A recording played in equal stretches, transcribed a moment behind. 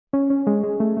Hey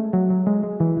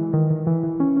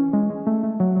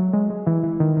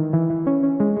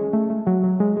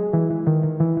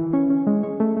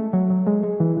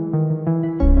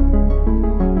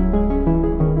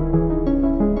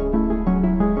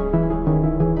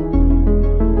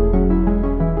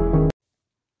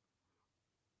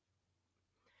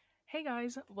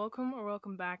guys, welcome or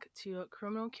welcome back to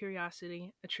Criminal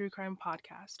Curiosity, a true crime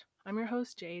podcast. I'm your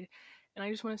host, Jade, and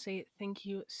I just want to say thank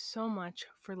you so much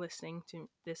for listening to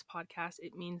this podcast.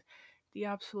 It means the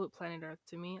absolute planet Earth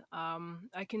to me.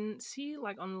 I can see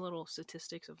like on the little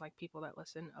statistics of like people that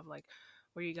listen of like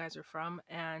where you guys are from,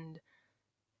 and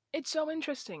it's so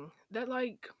interesting that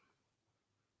like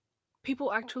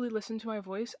people actually listen to my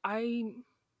voice. I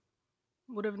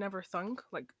would have never thunk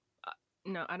uh,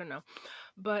 no, I don't know.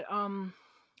 But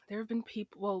there have been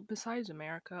people, well, besides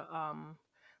America,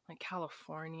 like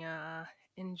California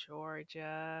and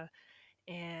Georgia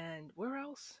and where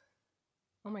else?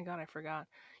 Oh my god, I forgot.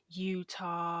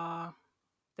 Utah.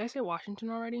 Did I say Washington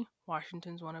already?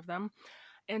 Washington's one of them.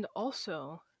 And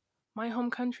also my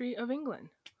home country of England.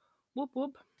 Whoop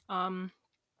whoop. Um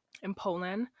and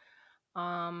Poland,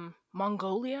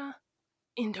 Mongolia,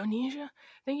 Indonesia.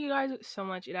 Thank you guys so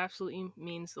much. It absolutely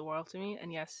means the world to me.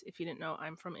 And yes, if you didn't know,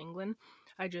 I'm from England.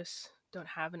 I just don't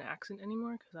have an accent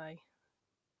anymore because I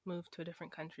moved to a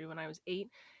different country when I was 8.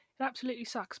 It absolutely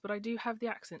sucks, but I do have the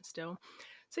accent still.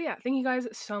 So yeah, thank you guys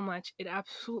so much. It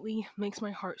absolutely makes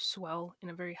my heart swell in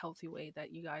a very healthy way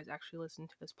that you guys actually listen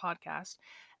to this podcast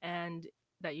and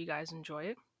that you guys enjoy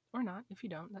it. Or not, if you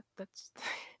don't, that's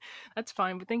that's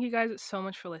fine. But thank you guys so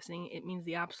much for listening. It means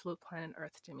the absolute planet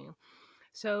Earth to me.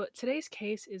 So, today's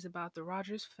case is about the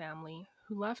Rogers family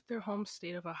who left their home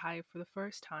state of Ohio for the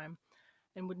first time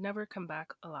and would never come back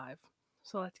alive.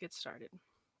 So, let's get started.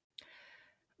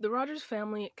 The Rogers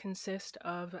family consists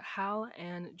of Hal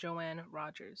and Joanne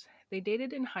Rogers. They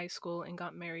dated in high school and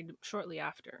got married shortly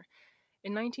after.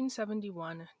 In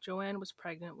 1971, Joanne was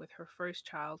pregnant with her first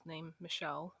child named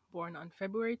Michelle, born on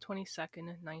February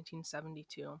 22nd,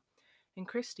 1972, and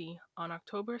Christy on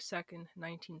October 2nd,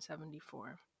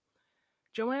 1974.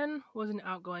 Joanne was an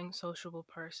outgoing, sociable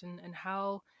person, and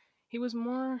Hal, he was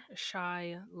more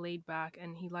shy, laid back,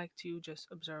 and he liked to just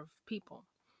observe people.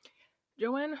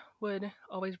 Joanne would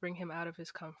always bring him out of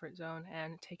his comfort zone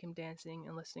and take him dancing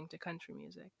and listening to country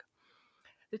music.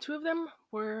 The two of them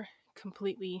were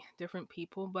completely different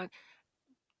people, but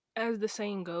as the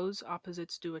saying goes,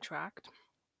 opposites do attract.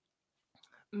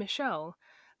 Michelle,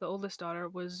 the oldest daughter,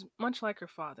 was much like her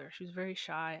father. She was very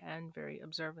shy and very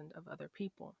observant of other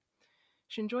people.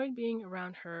 She enjoyed being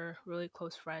around her really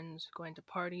close friends, going to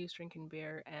parties, drinking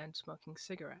beer, and smoking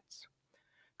cigarettes.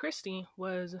 Christy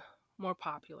was more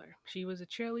popular. She was a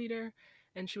cheerleader,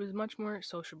 and she was much more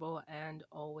sociable and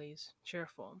always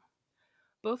cheerful.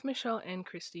 Both Michelle and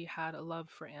Christy had a love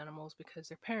for animals because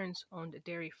their parents owned a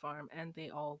dairy farm and they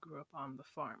all grew up on the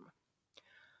farm.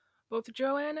 Both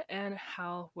Joanne and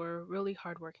Hal were really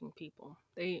hardworking people.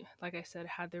 They, like I said,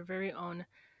 had their very own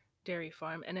dairy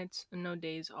farm, and it's a no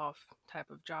days off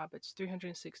type of job. It's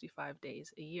 365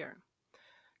 days a year.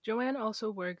 Joanne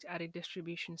also worked at a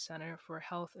distribution center for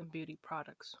health and beauty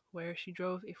products, where she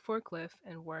drove a forklift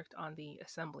and worked on the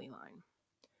assembly line.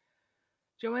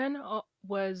 Joanne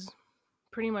was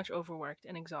pretty much overworked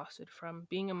and exhausted from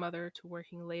being a mother to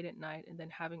working late at night and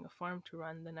then having a farm to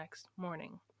run the next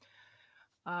morning.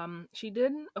 She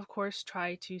did, of course,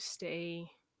 try to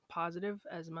stay positive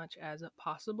as much as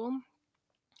possible.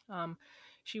 Um,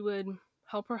 she would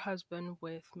help her husband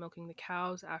with milking the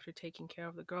cows after taking care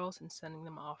of the girls and sending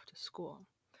them off to school.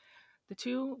 The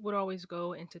two would always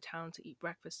go into town to eat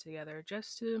breakfast together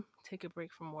just to take a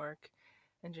break from work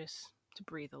and just to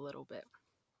breathe a little bit.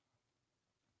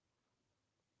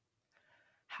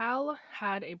 Hal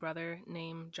had a brother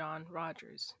named John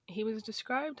Rogers. He was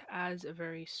described as a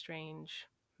very strange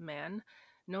man.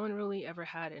 No one really ever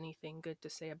had anything good to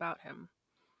say about him.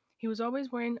 He was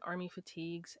always wearing army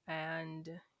fatigues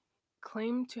and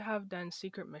claimed to have done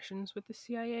secret missions with the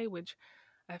CIA, which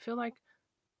I feel like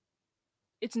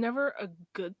it's never a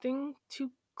good thing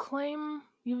to claim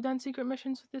you've done secret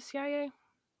missions with the CIA.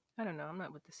 I don't know, I'm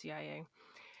not with the CIA.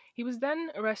 He was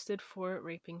then arrested for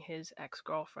raping his ex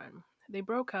girlfriend. They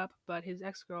broke up, but his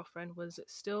ex girlfriend was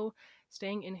still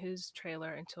staying in his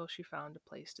trailer until she found a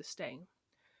place to stay.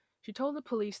 She told the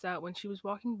police that when she was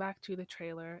walking back to the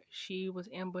trailer, she was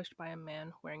ambushed by a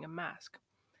man wearing a mask.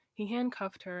 He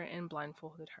handcuffed her and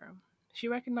blindfolded her. She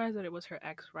recognized that it was her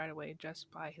ex right away just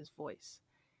by his voice.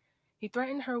 He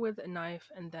threatened her with a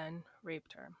knife and then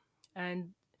raped her.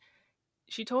 And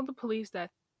she told the police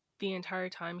that the entire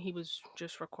time he was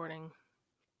just recording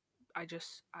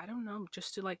I don't know,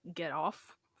 just to like get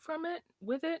off from it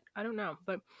with it. I don't know,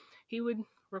 but he would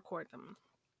record them.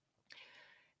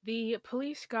 The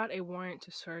police got a warrant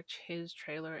to search his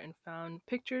trailer and found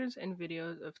pictures and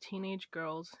videos of teenage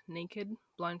girls naked,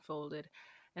 blindfolded,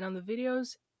 and on the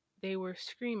videos, they were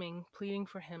screaming, pleading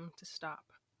for him to stop.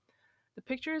 The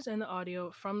pictures and the audio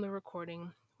from the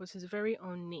recording was his very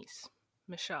own niece,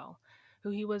 Michelle, who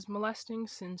he was molesting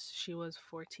since she was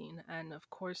 14, and of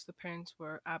course, the parents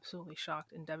were absolutely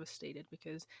shocked and devastated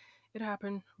because it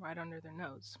happened right under their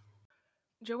nose.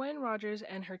 Joanne Rogers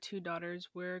and her two daughters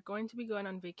were going to be going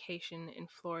on vacation in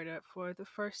Florida for the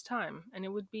first time, and it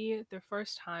would be their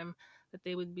first time that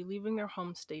they would be leaving their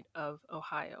home state of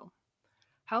Ohio.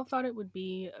 Hal thought it would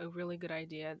be a really good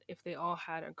idea if they all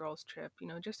had a girls' trip,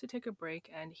 just to take a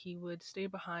break, and he would stay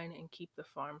behind and keep the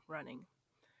farm running.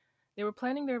 They were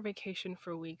planning their vacation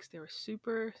for weeks. They were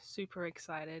super, super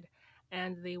excited,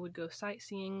 and they would go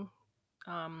sightseeing,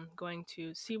 going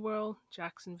to SeaWorld,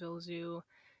 Jacksonville Zoo,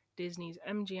 Disney's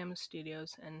MGM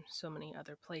Studios, and so many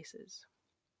other places.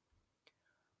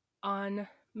 On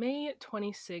May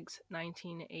 26,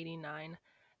 1989,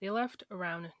 they left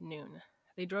around noon.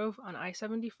 They drove on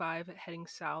I-75 heading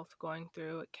south, going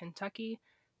through Kentucky,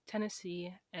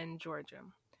 Tennessee, and Georgia.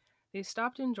 They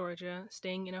stopped in Georgia,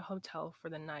 staying in a hotel for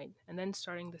the night, and then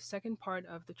starting the second part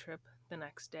of the trip the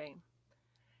next day.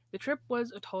 The trip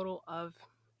was a total of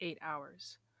 8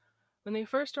 hours. When they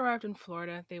first arrived in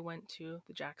Florida, they went to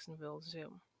the Jacksonville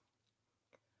Zoo.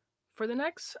 For the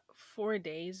next 4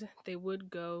 days, they would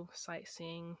go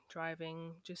sightseeing,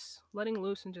 driving, just letting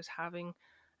loose and just having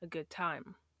a good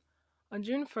time. On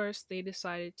June 1st, they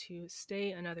decided to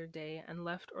stay another day and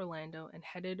left Orlando and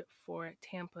headed for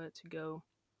Tampa to go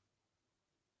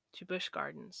to Busch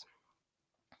Gardens.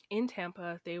 In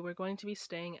Tampa, they were going to be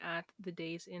staying at the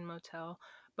Days Inn Motel,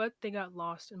 but they got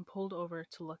lost and pulled over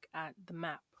to look at the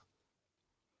map.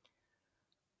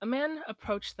 A man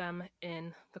approached them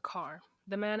in the car.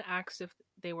 The man asked if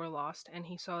they were lost, and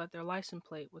he saw that their license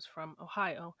plate was from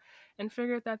Ohio and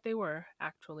figured that they were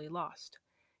actually lost.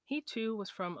 He too was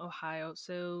from Ohio,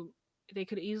 so they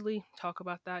could easily talk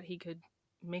about that. He could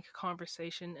make a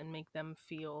conversation and make them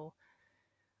feel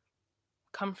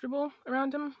comfortable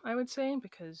around him, I would say,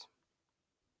 because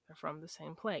they're from the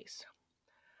same place.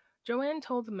 Joanne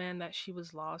told the man that she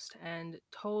was lost and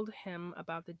told him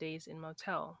about the Days Inn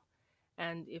Motel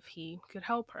and if he could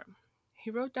help her.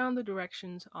 He wrote down the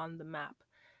directions on the map.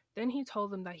 Then he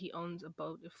told them that he owns a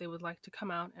boat if they would like to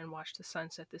come out and watch the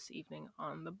sunset this evening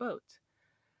on the boat.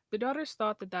 The daughters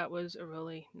thought that that was a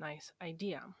really nice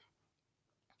idea.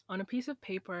 On a piece of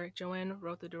paper, Joanne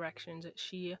wrote the directions that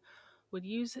she would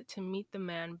use to meet the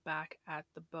man back at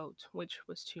the boat, which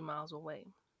was 2 miles away.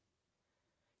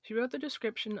 She wrote the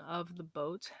description of the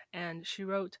boat, and she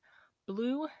wrote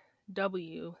Blue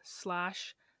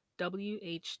W/WHT,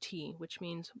 which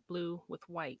means blue with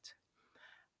white.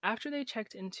 After they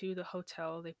checked into the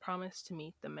hotel, they promised to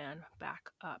meet the man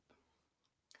back up.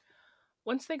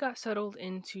 Once they got settled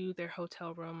into their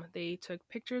hotel room, they took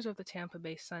pictures of the Tampa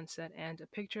Bay sunset and a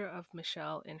picture of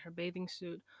Michelle in her bathing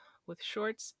suit with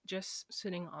shorts just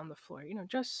sitting on the floor,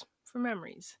 just for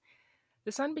memories.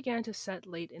 The sun began to set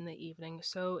late in the evening,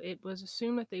 so it was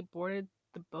assumed that they boarded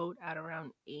the boat at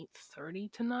around 8:30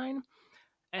 to 9.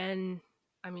 And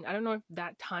I don't know if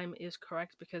that time is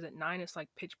correct because at 9 it's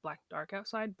like pitch black dark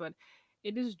outside, but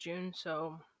it is June,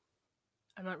 so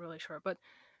I'm not really sure. But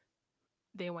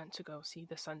they went to go see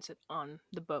the sunset on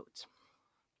the boat.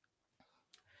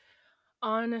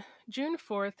 On June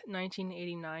 4th,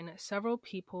 1989, several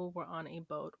people were on a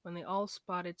boat when they all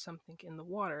spotted something in the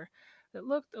water that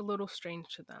looked a little strange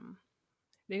to them.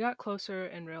 They got closer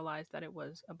and realized that it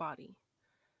was a body.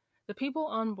 The people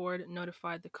on board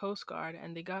notified the Coast Guard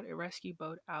and they got a rescue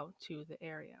boat out to the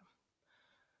area.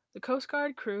 The Coast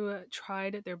Guard crew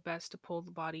tried their best to pull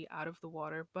the body out of the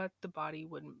water, but the body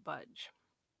wouldn't budge.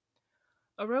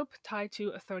 A rope tied to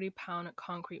a 30-pound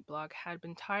concrete block had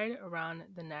been tied around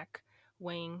the neck,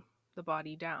 weighing the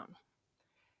body down.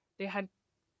 They had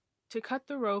to cut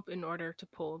the rope in order to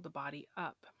pull the body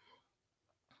up.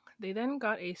 They then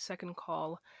got a second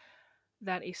call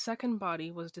that a second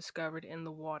body was discovered in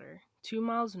the water, 2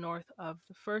 miles north of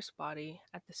the first body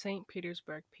at the St.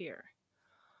 Petersburg Pier.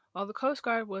 While the Coast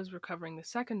Guard was recovering the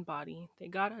second body, they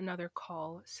got another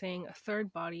call saying a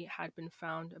third body had been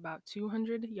found about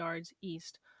 200 yards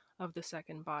east of the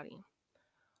second body.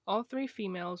 All 3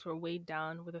 females were weighed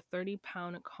down with a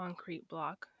 30-pound concrete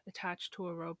block attached to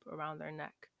a rope around their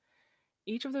neck.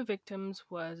 Each of the victims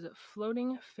was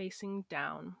floating facing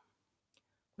down,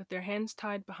 with their hands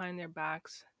tied behind their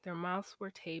backs. Their mouths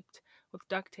were taped with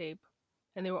duct tape,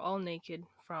 and they were all naked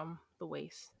from the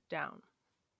waist down.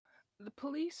 The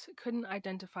police couldn't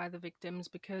identify the victims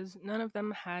because none of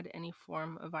them had any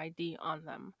form of ID on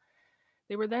them.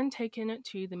 They were then taken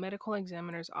to the medical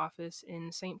examiner's office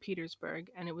in St.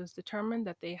 Petersburg, and it was determined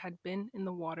that they had been in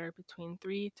the water between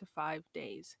 3 to 5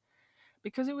 days.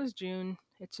 Because it was June,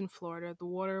 it's in Florida, the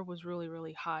water was really,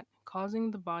 really hot, causing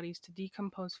the bodies to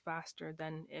decompose faster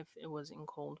than if it was in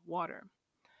cold water.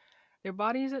 Their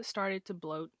bodies started to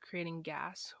bloat, creating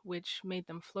gas, which made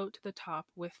them float to the top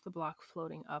with the block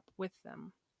floating up with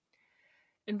them.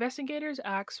 Investigators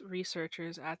asked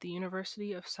researchers at the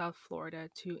University of South Florida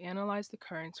to analyze the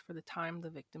currents for the time the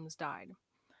victims died,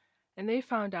 and they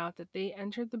found out that they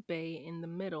entered the bay in the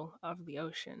middle of the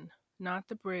ocean, not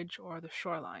the bridge or the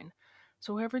shoreline.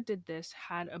 So whoever did this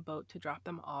had a boat to drop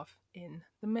them off in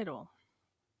the middle.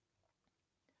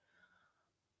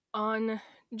 On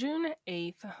June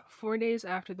 8th, 4 days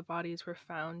after the bodies were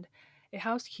found, a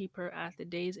housekeeper at the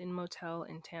Days Inn Motel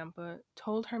in Tampa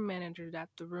told her manager that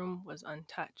the room was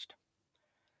untouched.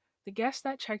 The guest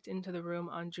that checked into the room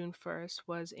on June 1st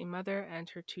was a mother and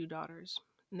her 2 daughters.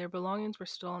 Their belongings were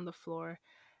still on the floor,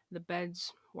 the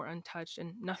beds were untouched,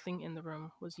 and nothing in the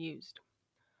room was used.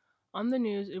 On the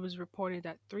news, it was reported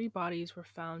that 3 bodies were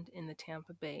found in the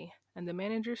Tampa Bay, and the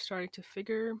manager started to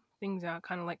figure things out,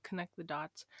 kind of like connect the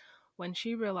dots, when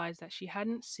she realized that she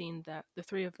hadn't seen the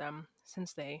 3 of them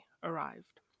since they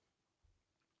arrived.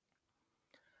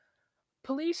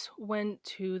 Police went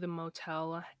to the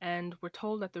motel and were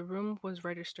told that the room was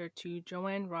registered to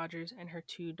Joanne Rogers and her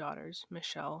 2 daughters,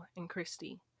 Michelle and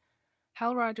Christy.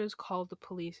 Hal Rogers called the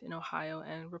police in Ohio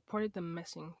and reported them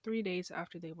missing 3 days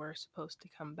after they were supposed to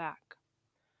come back.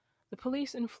 The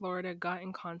police in Florida got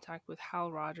in contact with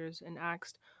Hal Rogers and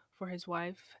asked for his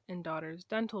wife and daughter's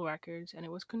dental records, and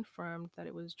it was confirmed that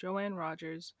it was Joanne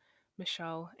Rogers,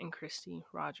 Michelle, and Christy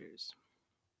Rogers.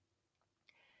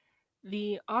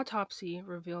 The autopsy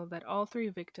revealed that all 3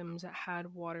 victims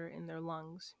had water in their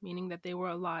lungs, meaning that they were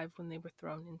alive when they were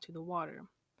thrown into the water.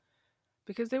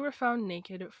 Because they were found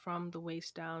naked from the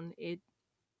waist down, it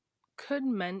could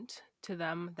meant to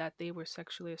them that they were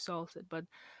sexually assaulted, but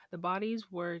the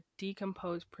bodies were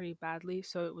decomposed pretty badly,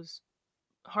 so it was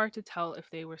hard to tell if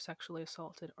they were sexually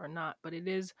assaulted or not, but it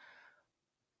is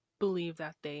believed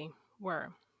that they were.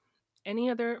 Any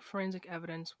other forensic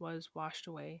evidence was washed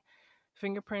away.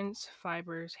 Fingerprints,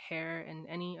 fibers, hair, and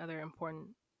any other important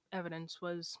evidence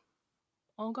was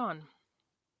all gone.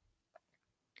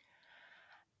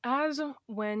 As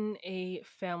when a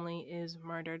family is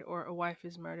murdered or a wife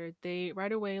is murdered, they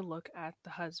right away look at the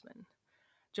husband.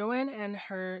 Joanne and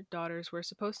her daughters were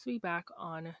supposed to be back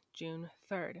on June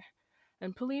 3rd,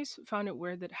 and police found it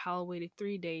weird that Hal waited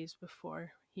 3 days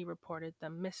before he reported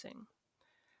them missing.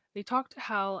 They talked to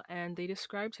Hal and they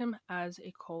described him as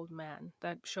a cold man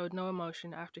that showed no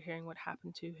emotion after hearing what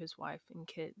happened to his wife and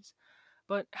kids.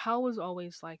 But Hal was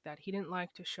always like that. He didn't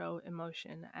like to show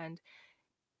emotion, and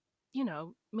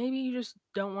maybe you just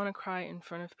don't want to cry in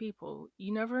front of people.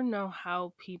 You never know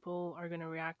how people are going to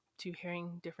react to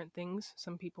hearing different things.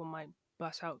 Some people might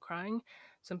bust out crying.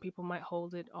 Some people might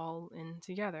hold it all in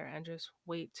together and just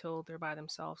wait till they're by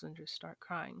themselves and just start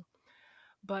crying.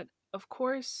 But of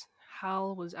course,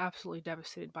 Hal was absolutely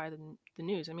devastated by the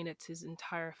news. I mean, it's his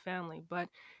entire family, but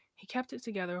he kept it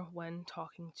together when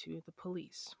talking to the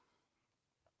police.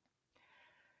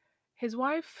 His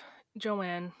wife,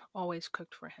 Joanne, always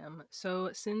cooked for him, so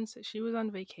since she was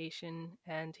on vacation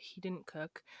and he didn't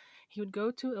cook, he would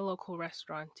go to a local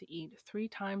restaurant to eat 3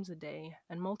 times a day,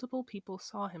 and multiple people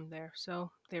saw him there,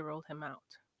 so they rolled him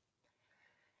out.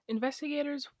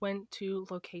 Investigators went to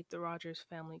locate the Rogers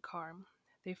family car.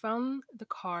 They found the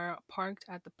car parked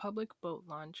at the public boat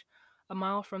launch, a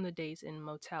mile from the Days Inn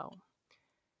motel.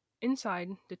 Inside,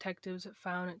 detectives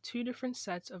found 2 different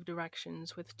sets of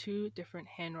directions with 2 different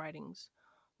handwritings,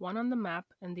 one on the map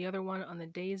and the other one on the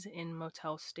Days Inn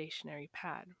motel stationery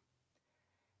pad.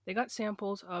 They got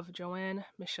samples of Joanne,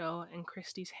 Michelle, and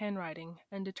Christy's handwriting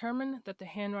and determined that the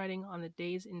handwriting on the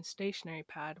Days Inn stationery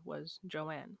pad was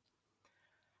Joanne,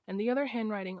 and the other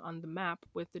handwriting on the map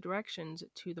with the directions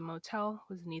to the motel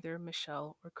was neither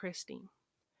Michelle or Christy.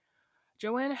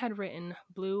 Joanne had written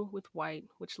blue with white,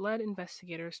 which led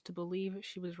investigators to believe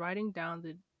she was writing down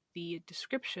the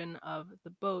description of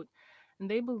the boat, and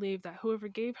they believed that whoever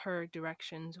gave her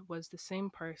directions was the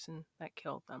same person that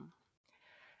killed them.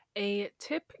 A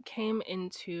tip came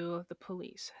into the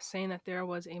police saying that there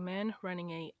was a man running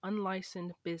a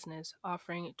unlicensed business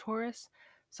offering tourists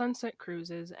sunset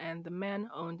cruises, and the man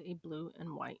owned a blue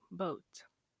and white boat.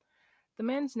 The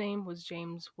man's name was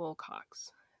James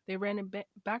Wilcox. They ran a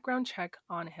background check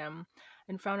on him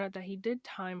and found out that he did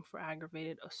time for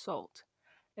aggravated assault.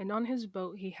 and on his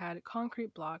boat he had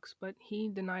concrete blocks, but he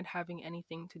denied having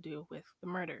anything to do with the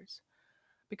murders.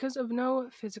 Because of no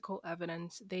physical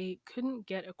evidence, they couldn't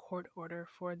get a court order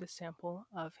for the sample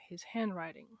of his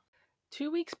handwriting.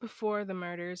 2 weeks before the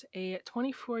murders, a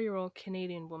 24-year-old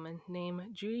Canadian woman named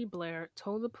Judy Blair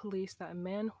told the police that a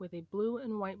man with a blue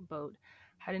and white boat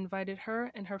had invited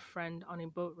her and her friend on a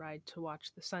boat ride to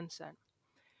watch the sunset.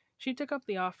 She took up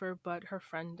the offer, but her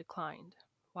friend declined.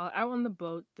 While out on the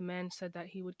boat, the man said that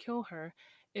he would kill her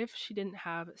if she didn't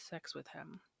have sex with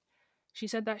him. She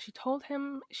said that she told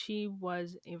him she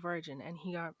was a virgin, and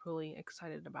he got really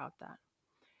excited about that.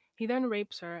 He then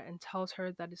rapes her and tells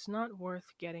her that it's not worth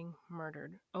getting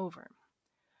murdered over.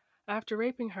 After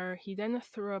raping her, he then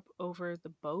threw up over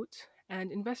the boat,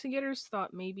 and investigators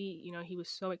thought maybe, he was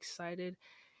so excited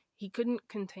he couldn't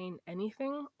contain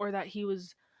anything, or that he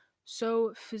was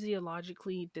so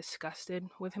physiologically disgusted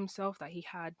with himself that he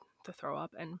had to throw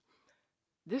up. And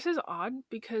this is odd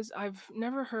because I've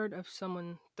never heard of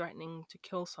someone threatening to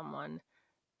kill someone,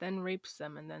 then rapes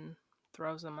them, and then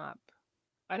throws them up.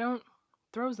 I don't.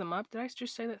 Throws them up? Did I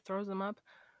just say that throws them up?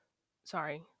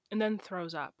 Sorry. And then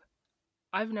throws up.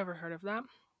 I've never heard of that.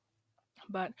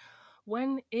 But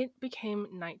when it became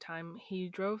nighttime, he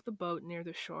drove the boat near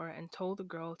the shore and told the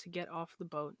girl to get off the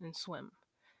boat and swim.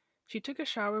 She took a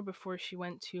shower before she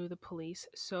went to the police,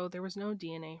 so there was no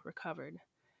DNA recovered.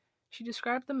 She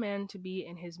described the man to be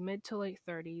in his mid to late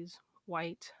 30s,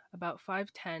 white, about 5'10",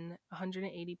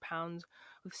 180 pounds,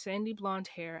 with sandy blonde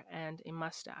hair and a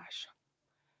mustache.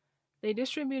 They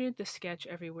distributed the sketch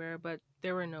everywhere, but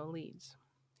there were no leads.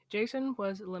 Jason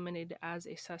was eliminated as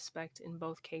a suspect in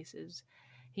both cases.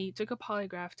 He took a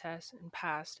polygraph test and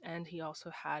passed, and he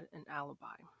also had an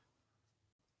alibi.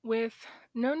 With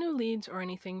no new leads or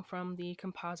anything from the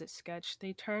composite sketch,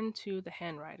 they turned to the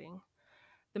handwriting.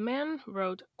 The man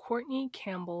wrote Courtney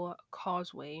Campbell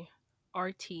Causeway,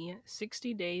 RT,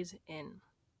 60 days in.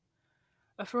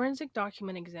 A forensic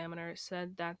document examiner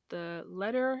said that the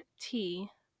letter T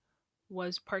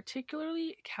was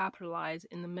particularly capitalized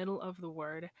in the middle of the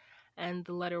word, and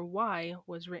the letter Y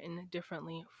was written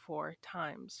differently 4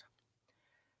 times.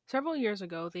 Several years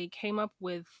ago, they came up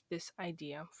with this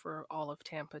idea for all of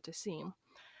Tampa to see,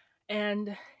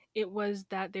 and it was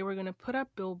that they were going to put up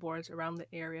billboards around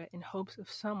the area in hopes of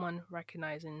someone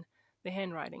recognizing the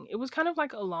handwriting. It was kind of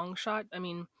like a long shot. I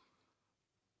mean,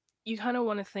 you kind of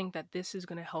want to think that this is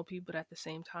going to help you, but at the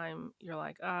same time, you're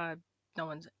like, no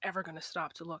one's ever going to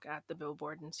stop to look at the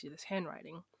billboard and see this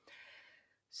handwriting.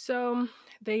 So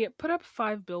they put up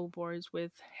 5 billboards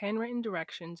with handwritten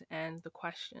directions and the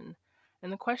question.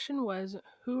 And the question was,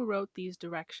 who wrote these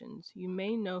directions? You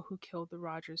may know who killed the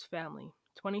Rogers family.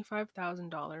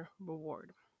 $25,000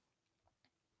 reward.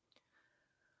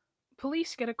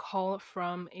 Police get a call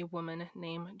from a woman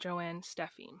named Joanne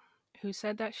Steffi, who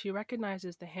said that she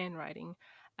recognizes the handwriting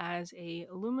as a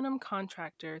aluminum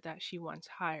contractor that she once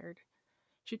hired.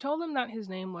 She told him that his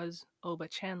name was Oba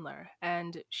Chandler,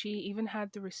 and she even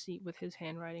had the receipt with his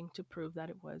handwriting to prove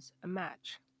that it was a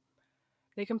match.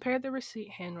 They compared the receipt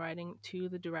handwriting to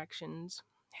the directions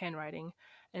handwriting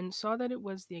and saw that it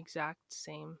was the exact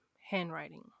same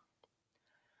handwriting.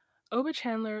 Oba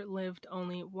Chandler lived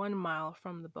only 1 mile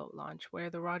from the boat launch where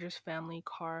the Rogers family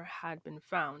car had been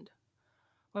found.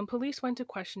 When police went to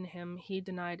question him, he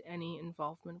denied any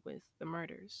involvement with the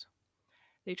murders.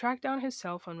 They tracked down his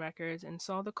cell phone records and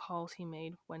saw the calls he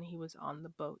made when he was on the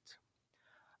boat.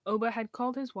 Oba had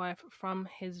called his wife from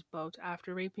his boat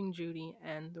after raping Judy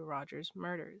and the Rogers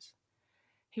murders.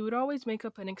 He would always make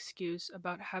up an excuse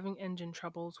about having engine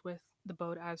troubles with the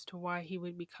boat as to why he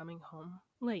would be coming home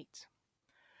late.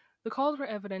 The calls were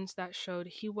evidence that showed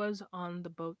he was on the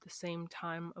boat the same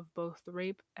time of both the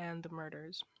rape and the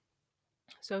murders.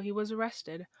 So he was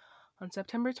arrested on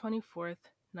September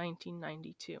 24th,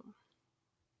 1992.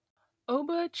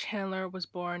 Oba Chandler was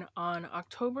born on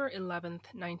October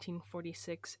 11th,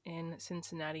 1946 in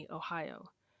Cincinnati, Ohio.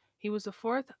 He was the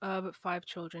 4th of 5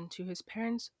 children to his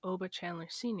parents, Oba Chandler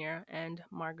Sr. and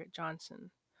Margaret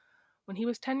Johnson. When he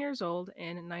was 10 years old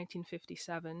in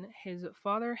 1957, his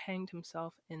father hanged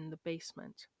himself in the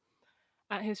basement.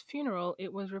 At his funeral,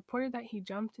 it was reported that he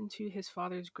jumped into his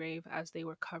father's grave as they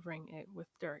were covering it with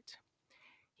dirt.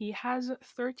 He has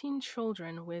 13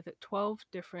 children with 12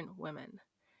 different women.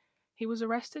 He was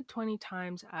arrested 20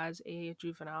 times as a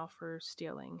juvenile for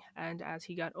stealing, and as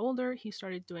he got older, he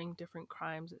started doing different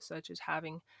crimes such as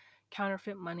having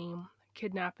counterfeit money,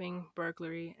 kidnapping,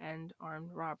 burglary, and armed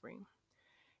robbery.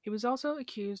 He was also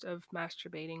accused of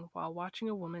masturbating while watching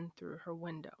a woman through her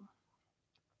window.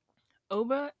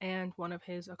 Oba and one of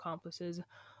his accomplices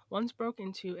once broke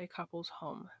into a couple's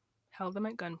home, held them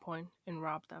at gunpoint, and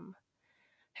robbed them.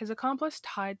 His accomplice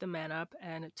tied the man up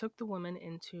and took the woman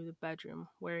into the bedroom,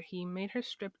 where he made her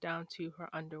strip down to her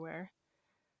underwear,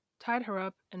 tied her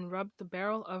up, and rubbed the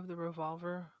barrel of the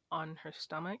revolver on her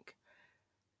stomach.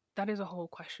 That is a whole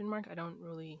question mark. I don't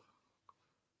really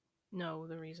know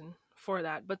the reason for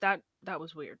that, but that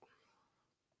was weird.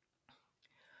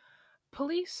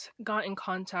 Police got in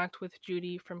contact with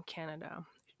Judy from Canada.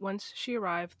 Once she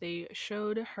arrived, they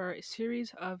showed her a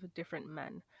series of different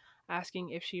men, asking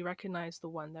if she recognized the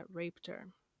one that raped her.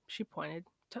 She pointed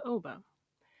to Oba.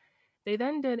 They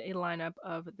then did a lineup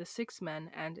of the 6 men,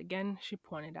 and again she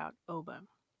pointed out Oba.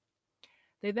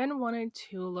 They then wanted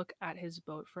to look at his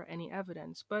boat for any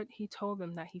evidence, but he told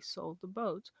them that he sold the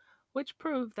boat, which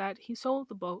proved that he sold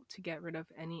the boat to get rid of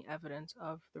any evidence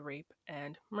of the rape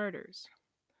and murders.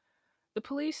 The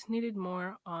police needed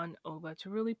more on Oba to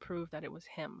really prove that it was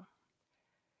him.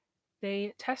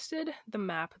 They tested the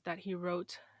map that he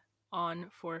wrote on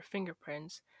for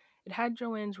fingerprints. It had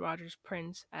Joanne Rogers'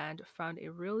 prints and found a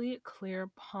really clear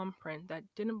palm print that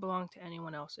didn't belong to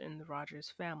anyone else in the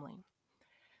Rogers family.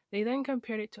 They then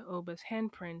compared it to Oba's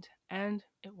handprint, and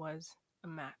it was a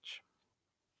match.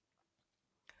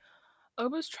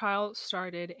 Oba's trial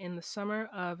started in the summer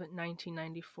of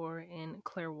 1994 in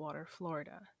Clearwater,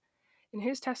 Florida. In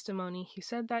his testimony, he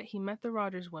said that he met the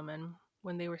Rogers women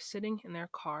when they were sitting in their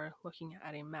car looking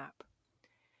at a map.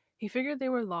 He figured they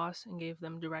were lost and gave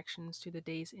them directions to the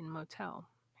Days Inn motel.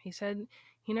 He said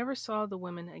he never saw the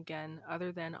women again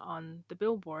other than on the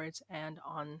billboards and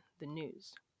on the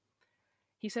news.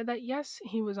 He said that yes,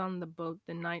 he was on the boat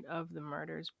the night of the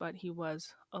murders, but he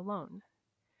was alone.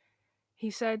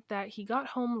 He said that he got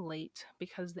home late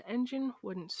because the engine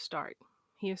wouldn't start.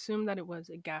 He assumed that it was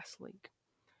a gas leak.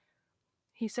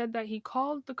 He said that he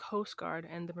called the Coast Guard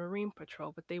and the Marine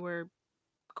Patrol, but they were,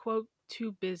 quote,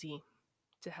 too busy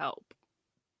to help.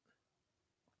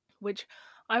 Which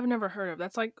I've never heard of.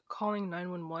 That's like calling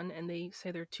 911 and they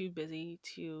say they're too busy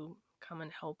to come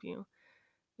and help you.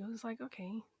 It was like,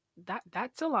 okay,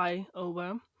 that's a lie,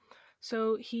 Oba.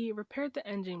 So he repaired the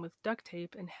engine with duct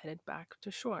tape and headed back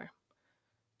to shore.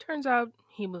 Turns out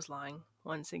he was lying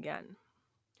once again.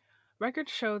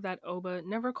 Records show that Oba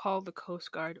never called the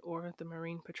Coast Guard or the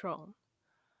Marine Patrol.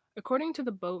 According to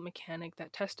the boat mechanic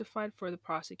that testified for the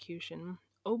prosecution,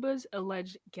 Oba's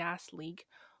alleged gas leak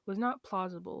was not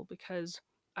plausible because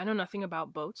I know nothing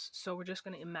about boats, so we're just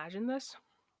going to imagine this.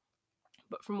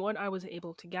 But from what I was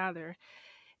able to gather,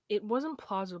 it wasn't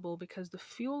plausible because the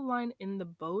fuel line in the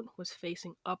boat was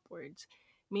facing upwards,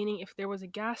 meaning if there was a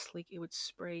gas leak, it would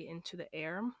spray into the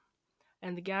air,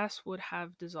 and the gas would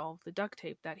have dissolved the duct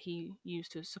tape that he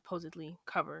used to supposedly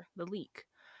cover the leak.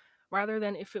 Rather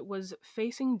than if it was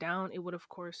facing down, it would of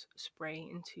course spray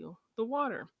into the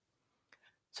water.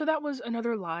 So that was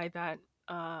another lie that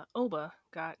Oba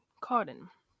got caught in.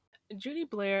 Judy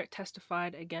Blair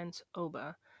testified against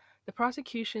Oba. The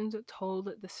prosecutions told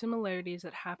the similarities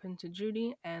that happened to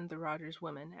Judy and the Rogers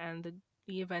women and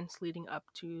the events leading up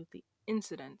to the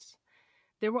incidents.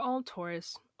 They were all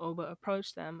tourists. Oba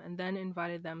approached them and then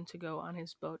invited them to go on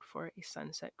his boat for a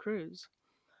sunset cruise.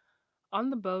 On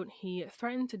the boat, he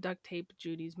threatened to duct tape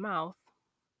Judy's mouth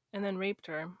and then raped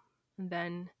her, and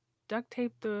then duct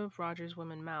tape the Rogers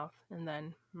women's mouth and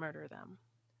then murder them.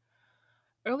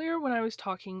 Earlier, when I was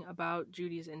talking about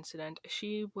Judy's incident,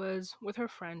 she was with her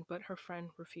friend, but her friend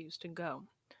refused to go.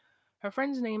 Her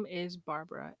friend's name is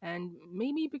Barbara, and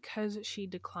maybe because she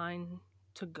declined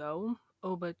to go,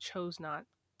 Oba chose not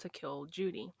to kill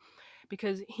Judy,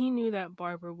 because he knew that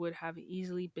Barbara would have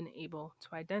easily been able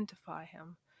to identify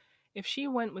him. If she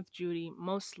went with Judy,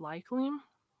 most likely,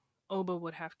 Oba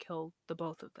would have killed the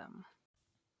both of them.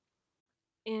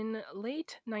 In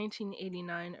late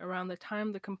 1989, around the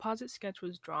time the composite sketch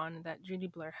was drawn that Judy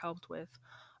Blair helped with,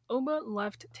 Oba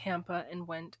left Tampa and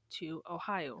went to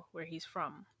Ohio, where he's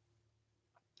from.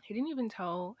 He didn't even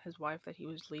tell his wife that he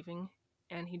was leaving,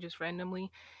 and he just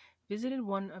randomly visited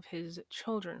one of his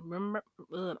children.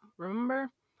 Remember,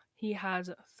 he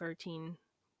has 13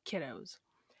 kiddos.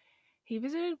 He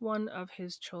visited one of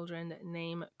his children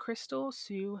named Crystal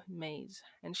Sue Mays,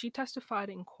 and she testified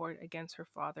in court against her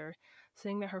father,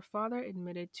 saying that her father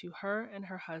admitted to her and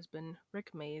her husband,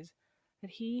 Rick Mays,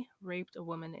 that he raped a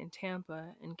woman in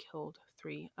Tampa and killed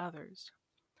 3 others.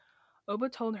 Oba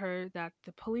told her that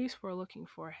the police were looking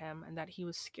for him and that he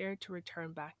was scared to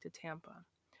return back to Tampa.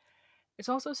 It's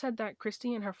also said that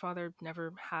Christy and her father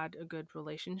never had a good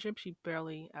relationship. She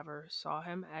barely ever saw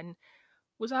him and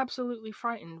was absolutely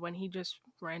frightened when he just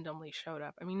randomly showed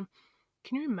up. I mean,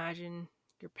 can you imagine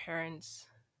your parents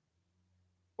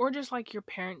or just like your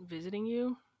parent visiting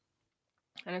you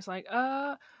and it's like,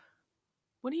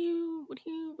 what are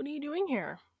you doing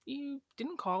here? You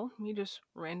didn't call, you just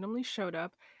randomly showed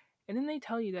up, and then they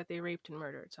tell you that they raped and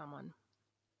murdered someone.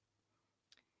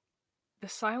 The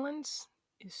silence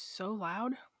is so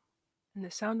loud, and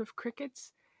the sound of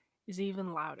crickets is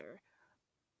even louder.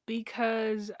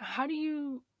 Because how do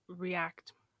you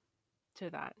react to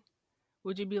that?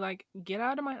 Would you be like, get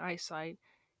out of my eyesight,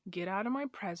 get out of my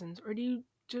presence, or do you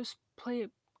just play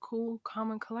it cool,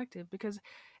 calm, and collective? Because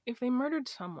if they murdered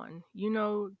someone, you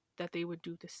know that they would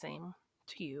do the same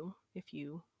to you if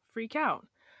you freak out.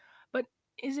 But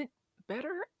is it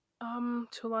better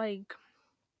to like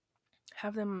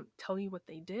have them tell you what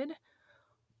they did,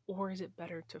 or is it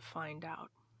better to find out?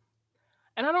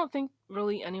 And I don't think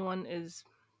really anyone is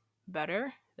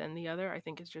better than the other. I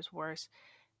think it's just worse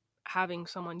having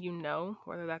someone you know,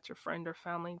 whether that's your friend or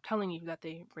family, telling you that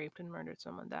they raped and murdered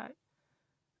someone. That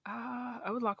I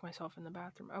would lock myself in the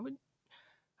bathroom. I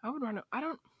would run. I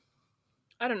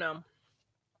don't know.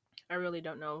 I really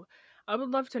don't know. I would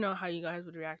love to know how you guys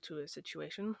would react to a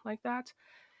situation like that.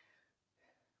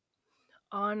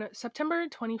 On September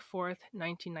 24th,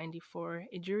 1994,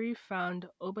 a jury found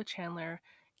Oba Chandler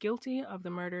guilty of the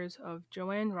murders of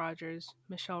Joanne Rogers,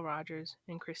 Michelle Rogers,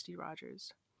 and Christy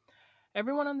Rogers.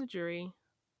 Everyone on the jury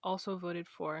also voted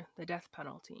for the death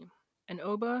penalty, and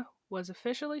Oba was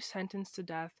officially sentenced to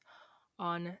death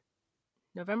on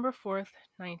November 4th,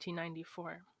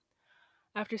 1994.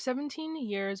 After 17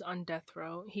 years on death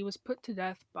row, he was put to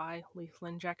death by lethal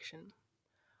injection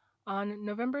on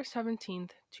November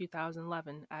 17th,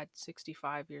 2011, at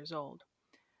 65 years old.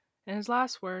 And his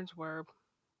last words were,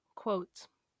 quote,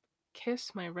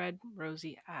 "Kiss my red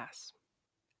rosy ass,"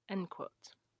 end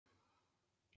quote.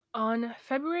 On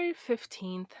February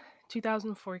 15th,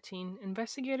 2014,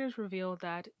 investigators revealed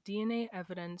that DNA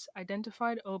evidence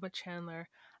identified Oba Chandler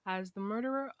as the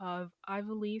murderer of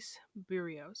Ivelisse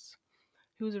Berrios,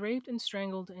 who was raped and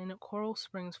strangled in Coral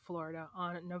Springs, Florida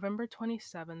on November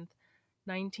 27th,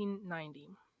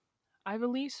 1990.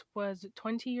 Ivelisse was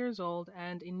 20 years old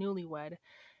and a newlywed.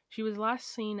 She was last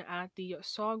seen at the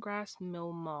Sawgrass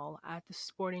Mill Mall at the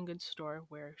sporting goods store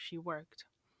where she worked.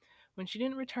 When she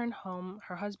didn't return home,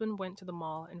 her husband went to the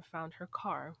mall and found her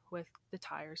car with the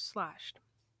tires slashed.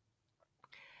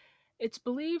 It's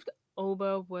believed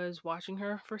Oba was watching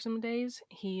her for some days.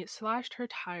 He slashed her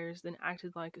tires, then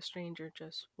acted like a stranger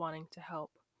just wanting to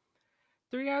help.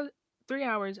 3 hours, 3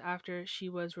 hours after she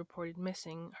was reported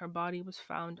missing, her body was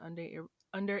found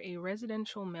under a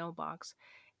residential mailbox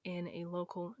in a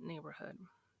local neighborhood.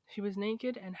 She was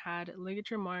naked and had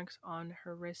ligature marks on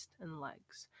her wrist and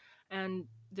legs. And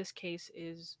this case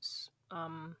is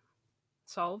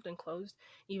solved and closed,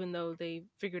 even though they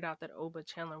figured out that Oba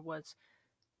Chandler was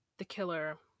the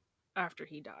killer after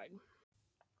he died.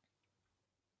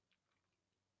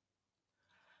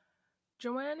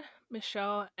 Joanne,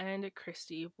 Michelle, and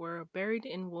Christy were buried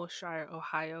in Wilshire,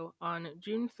 Ohio on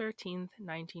June 13th,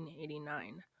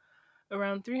 1989.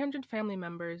 Around 300 family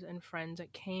members and friends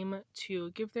came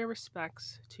to give their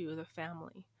respects to the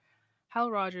family. Hal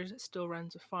Rogers still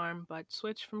runs a farm, but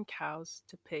switched from cows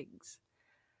to pigs.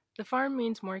 The farm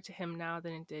means more to him now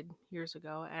than it did years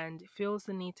ago, and feels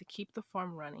the need to keep the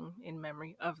farm running in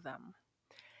memory of them.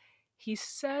 He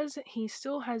says he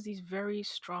still has these very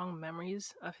strong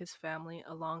memories of his family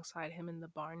alongside him in the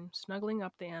barn, snuggling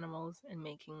up the animals and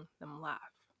making them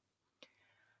laugh.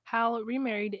 Hal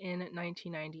remarried in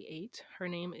 1998. Her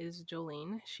name is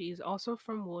Jolene. She's also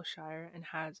from Wilshire and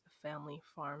has a family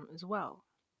farm as well.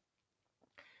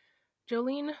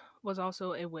 Jolene was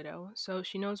also a widow, so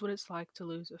she knows what it's like to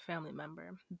lose a family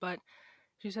member, but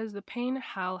she says the pain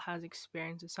Hal has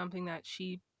experienced is something that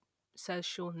she says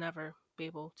she'll never be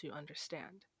able to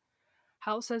understand.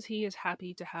 Hal says he is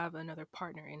happy to have another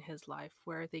partner in his life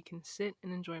where they can sit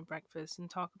and enjoy breakfast and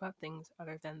talk about things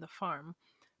other than the farm,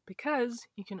 because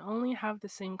you can only have the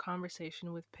same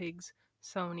conversation with pigs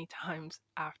so many times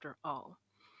after all.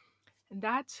 And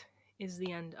that is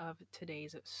the end of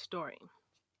today's story.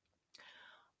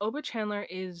 Oba Chandler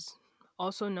is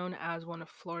also known as one of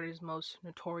Florida's most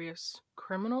notorious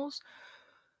criminals,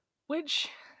 which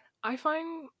I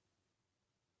find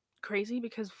crazy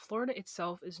because Florida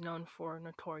itself is known for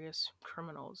notorious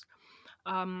criminals.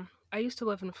 I used to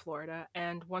live in Florida,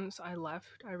 and once I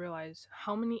left, I realized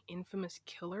how many infamous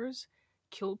killers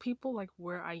killed people like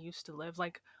where I used to live,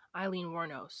 like Eileen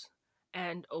Warnos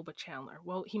and Oba Chandler.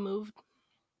 Well, he moved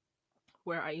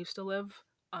where I used to live.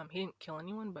 He didn't kill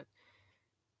anyone, but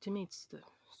to me, it's the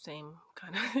same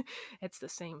kind of. It's the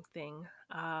same thing.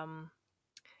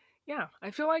 Yeah, I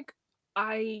feel like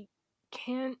I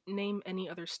can't name any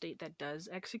other state that does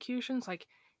executions. Like,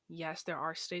 yes, there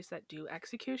are states that do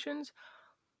executions.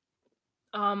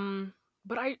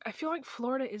 But I feel like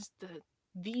Florida is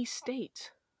the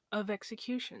state of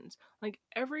executions. Like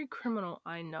every criminal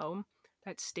I know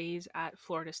that stays at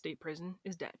Florida State Prison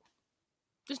is dead.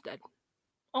 Just dead.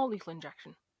 All lethal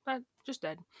injection. Just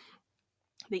dead.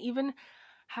 They even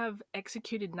have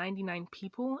executed 99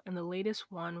 people, and the latest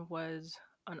one was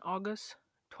on August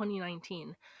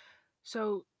 2019.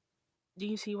 So, do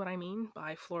you see what I mean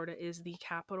by Florida is the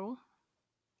capital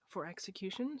for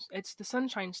executions? It's the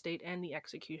Sunshine State and the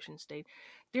execution state.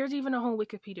 There's even a whole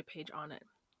Wikipedia page on it.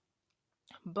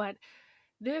 But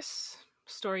this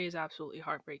story is absolutely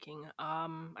heartbreaking. I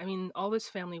mean, all this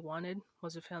family wanted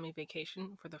was a family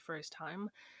vacation for the first time,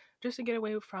 just to get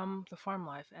away from the farm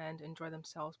life and enjoy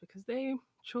themselves because they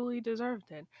truly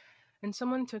deserved it. And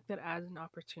someone took that as an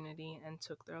opportunity and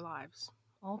took their lives,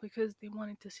 all because they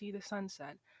wanted to see the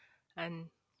sunset. And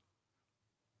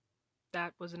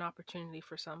that was an opportunity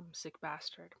for some sick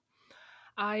bastard.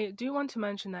 I do want to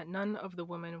mention that none of the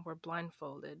women were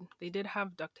blindfolded. They did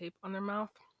have duct tape on their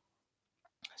mouth.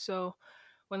 So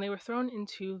when they were thrown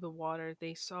into the water,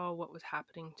 they saw what was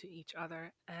happening to each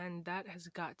other. And that has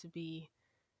got to be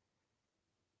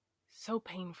so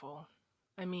painful.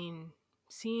 I mean,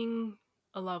 seeing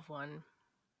a loved one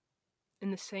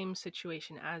in the same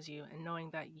situation as you and knowing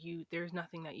that there's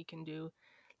nothing that you can do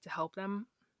to help them,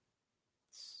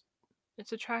 it's,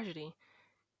 it's a tragedy.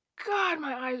 God,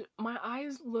 my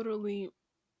eyes literally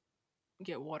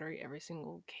get watery every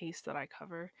single case that I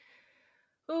cover.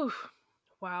 Oof.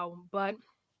 Wow. But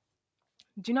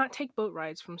do not take boat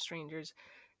rides from strangers,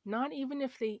 not even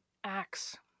if they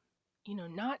ask,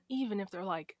 not even if they're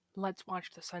like, let's watch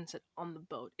the sunset on the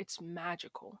boat. It's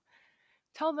magical.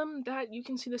 Tell them that you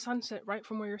can see the sunset right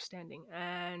from where you're standing.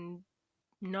 And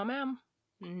no, ma'am.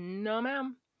 No,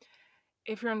 ma'am.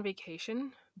 If you're on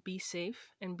vacation, be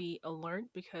safe and be alert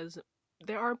because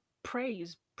there are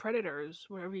preys, predators,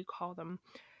 whatever you call them,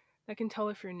 that can tell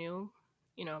if you're new,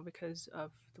 because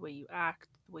of the way you act,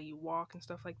 the way you walk, and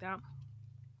stuff like that.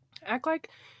 Act like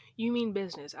you mean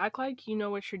business. Act like you know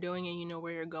what you're doing and you know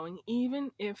where you're going, even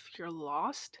if you're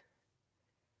lost,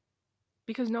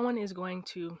 because no one is going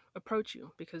to approach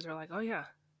you because they're like, oh, yeah,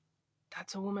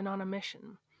 that's a woman on a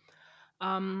mission.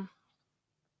 Um,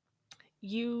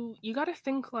 you got to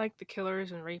think like the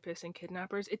killers and rapists and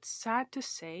kidnappers. It's sad to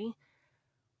say,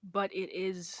 but it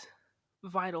is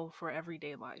vital for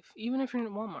everyday life. Even if you're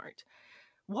in Walmart,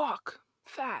 walk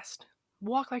fast,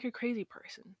 walk like a crazy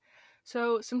person.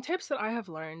 So some tips that I have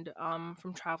learned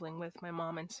from traveling with my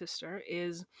mom and sister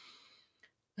is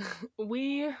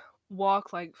we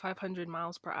walk like 500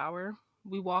 miles per hour.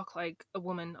 We walk like a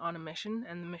woman on a mission,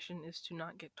 and the mission is to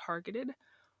not get targeted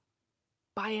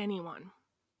by anyone.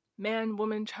 Man,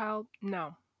 woman, child,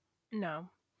 no. No.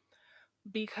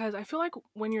 Because I feel like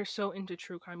when you're so into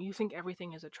true crime, you think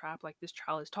everything is a trap. Like this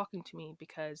child is talking to me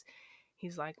because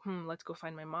he's like, let's go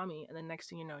find my mommy. And then next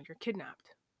thing you know, you're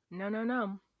kidnapped. No, no,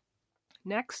 no.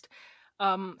 Next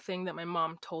thing that my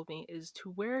mom told me is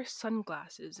to wear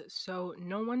sunglasses so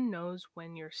no one knows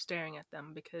when you're staring at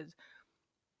them because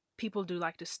people do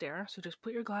like to stare. So just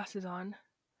put your glasses on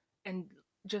and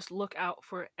just look out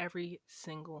for every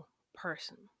single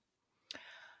person.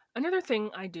 Another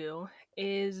thing I do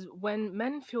is when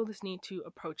men feel this need to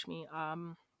approach me,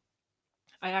 I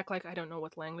act like I don't know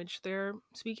what language they're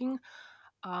speaking.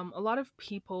 A lot of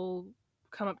people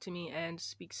come up to me and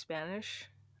speak Spanish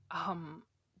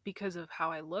because of how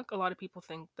I look. A lot of people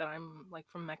think that I'm like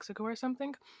from Mexico or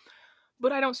something,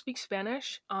 but I don't speak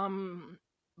Spanish.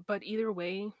 But either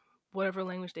way, whatever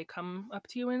language they come up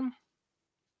to you in,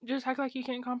 just act like you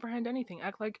can't comprehend anything.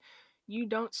 Act like you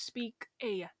don't speak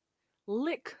a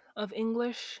lick of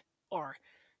English or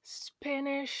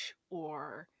Spanish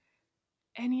or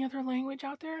any other language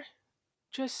out there.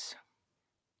 Just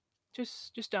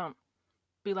just don't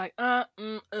be like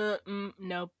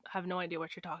nope, have no idea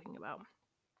what you're talking about.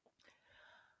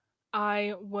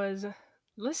 I was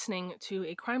listening to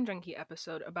a Crime Junkie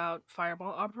episode about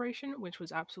Fireball Operation, which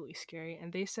was absolutely scary,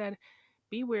 and they said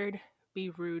be weird, be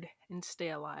rude, and stay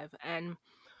alive. And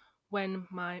when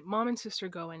my mom and sister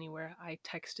go anywhere, I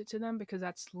text it to them because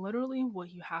that's literally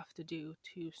what you have to do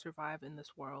to survive in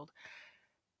this world.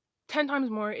 10 times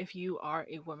more if you are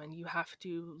a woman. You have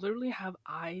to literally have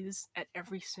eyes at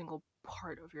every single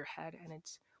part of your head, and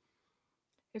it's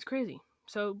crazy.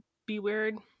 So be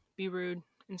weird, be rude,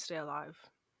 and stay alive,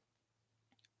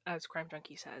 as Crime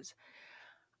Junkie says.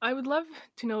 I would love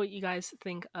to know what you guys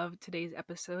think of today's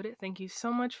episode. Thank you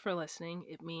so much for listening.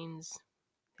 It means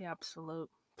the absolute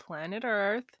planet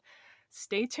Earth.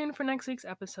 Stay tuned for next week's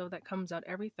episode that comes out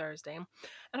every Thursday.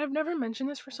 And I've never mentioned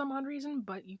this for some odd reason,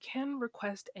 but you can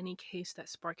request any case that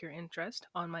spark your interest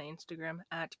on my Instagram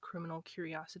at Criminal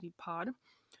Curiosity Pod,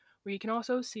 where you can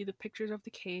also see the pictures of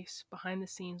the case, behind the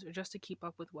scenes, or just to keep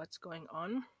up with what's going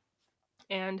on.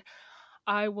 And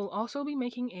I will also be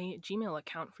making a Gmail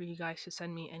account for you guys to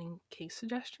send me any case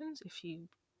suggestions. If you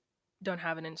don't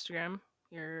have an Instagram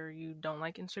or you don't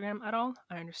like Instagram at all,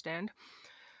 I understand.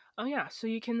 Oh, yeah, so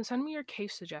you can send me your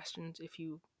case suggestions if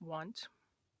you want,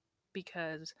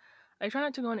 because I try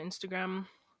not to go on Instagram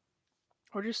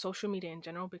or just social media in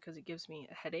general because it gives me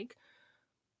a headache.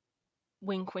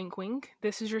 Wink, wink, wink.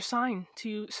 This is your sign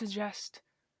to suggest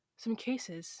some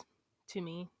cases to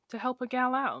me to help a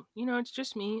gal out. You know, it's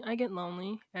just me. I get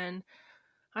lonely and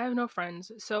I have no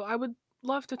friends, so I would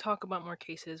love to talk about more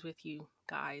cases with you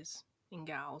guys and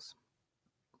gals.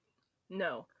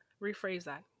 No, rephrase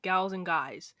that. Gals and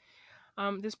guys.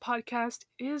 This podcast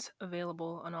is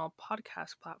available on all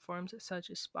podcast platforms such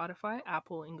as Spotify,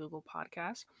 Apple, and Google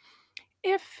Podcasts.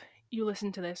 If you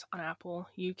listen to this on Apple,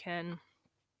 you can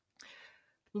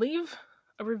leave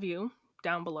a review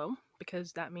down below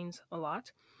because that means a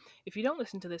lot. If you don't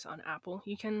listen to this on Apple,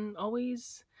 you can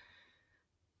always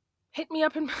hit me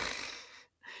up in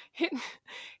hit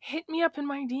hit me up in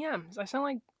my DMs. I sound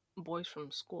like boys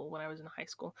from school when I was in high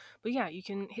school. But yeah, you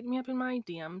can hit me up in my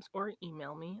DMs or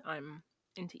email me. I'm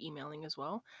into emailing as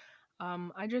well.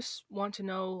 I just want to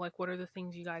know like what are the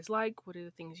things you guys like, what are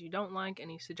the things you don't like,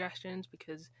 any suggestions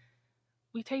because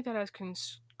we take that as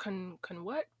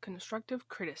constructive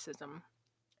criticism,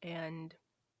 and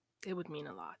it would mean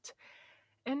a lot.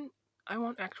 And I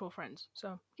want actual friends.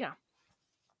 So yeah,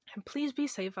 and please be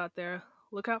safe out there.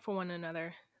 Look out for one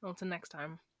another. Until next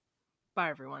time, bye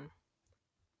everyone.